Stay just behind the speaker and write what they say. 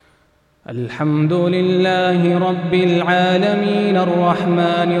الحمد لله رب العالمين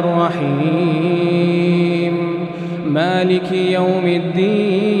الرحمن الرحيم مالك يوم الدين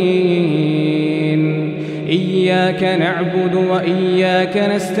إياك نعبد وإياك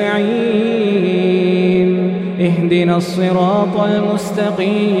نستعين اهدنا الصراط المستقيم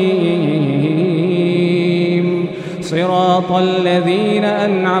صراط الذين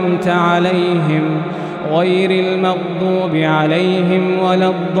أنعمت عليهم غير المغضوب عليهم ولا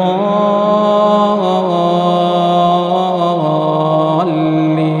الضالين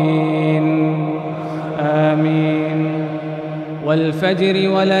آمين. والفجر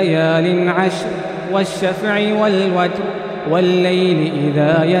وليال عشر والشفع والوتر والليل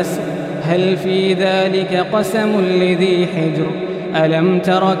إذا يسر هل في ذلك قسم لذي حجر ألم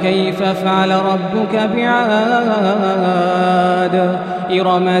تر كيف فعل ربك بعاد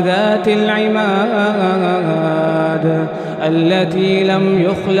إرم ذات العماد التي لم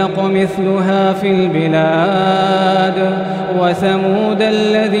يخلق مثلها في البلاد وثمود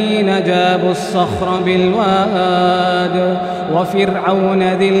الذين جابوا الصخر بالواد وفرعون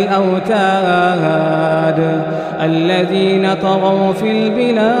ذي الأوتاد الذين طغوا في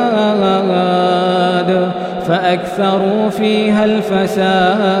البلاد فأكثروا فيها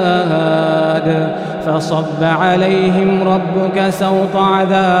الفساد فصب عليهم ربك سوط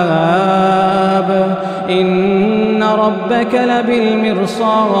عذاب إن ربك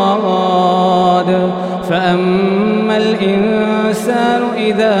لبالمرصاد فأما الإنسان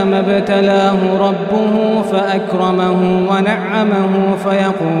إذا ما ابتلاه ربه فأكرمه ونعمه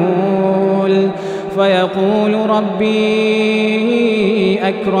فيقول ربي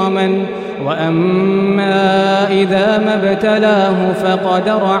أكرمن وأما إذا ما ابتلاه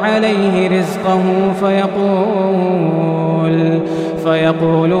فقدر عليه رزقه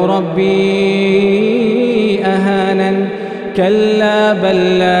فيقول ربي أهانن كلا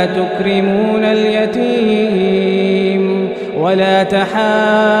بل لا تكرمون اليتيم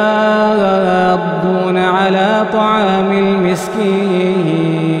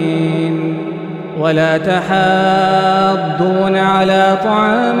ولا تحاضون على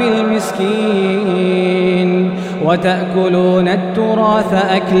طعام المسكين وتأكلون التراث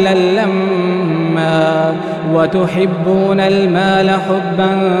أكلا لما وتحبون المال حبا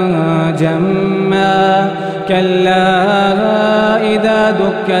جما كلا إذا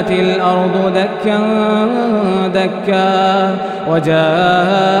دكت الأرض دكا دكا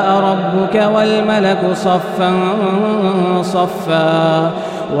وجاء ربك والملك صفا صفا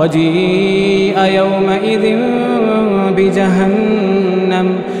وجيء يومئذ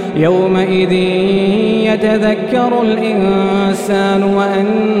بجهنم يومئذ يتذكر الإنسان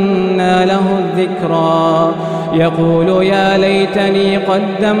وأنى له الذكرى يقول يا ليتني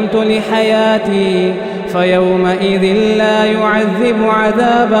قدمت لحياتي فيومئذ لا يعذب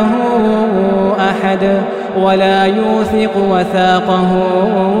عذابه أحد ولا يوثق وثاقه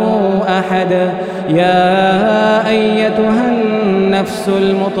أحد يا أيتها النفس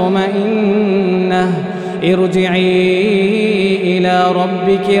المطمئنة ارجعي إلى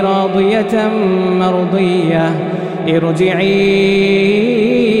ربك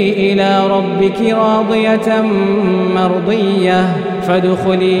راضية مرضية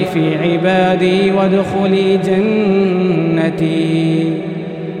فادخلي في عبادي وادخلي جنتي.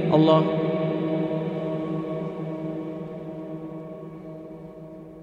 الله